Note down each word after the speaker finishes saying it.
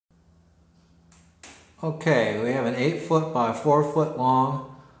Okay, we have an 8-foot by 4-foot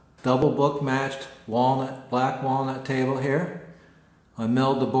long double book matched black walnut table here. I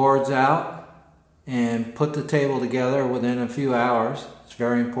milled the boards out and put the table together within a few hours. It's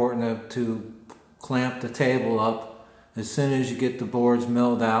very important to clamp the table up as soon as you get the boards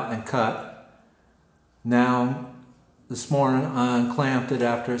milled out and cut. Now, this morning I unclamped it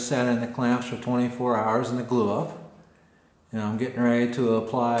after it sat in the clamps for 24 hours in the glue up. And I'm getting ready to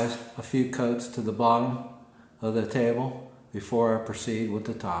apply a few coats to the bottom of the table before I proceed with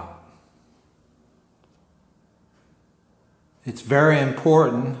the top. It's very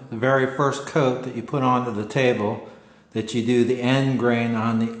important, the very first coat that you put onto the table, that you do the end grain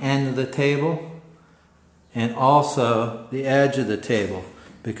on the end of the table and also the edge of the table.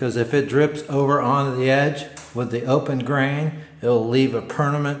 Because if it drips over onto the edge with the open grain, it'll leave a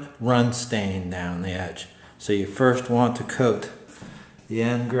permanent run stain down the edge. So you first want to coat the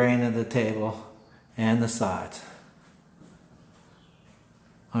end grain of the table and the sides.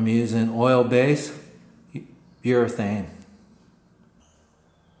 I'm using oil-based urethane.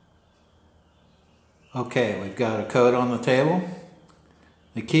 Okay, we've got a coat on the table.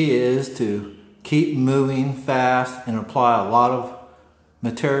 The key is to keep moving fast and apply a lot of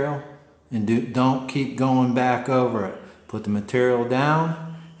material, and don't keep going back over it. Put the material down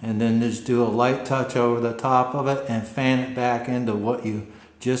and then just do a light touch over the top of it and fan it back into what you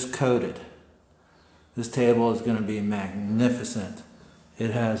just coated. This table is going to be magnificent. It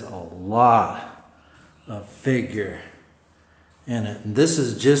has a lot of figure in it. And this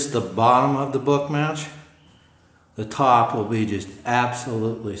is just the bottom of the book match. The top will be just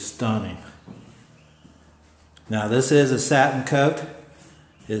absolutely stunning. Now this is a satin coat.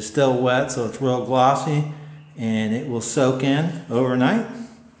 It's still wet, so it's real glossy, and it will soak in overnight.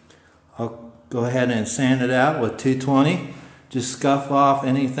 I'll go ahead and sand it out with 220. Just scuff off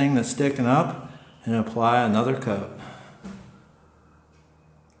anything that's sticking up and apply another coat.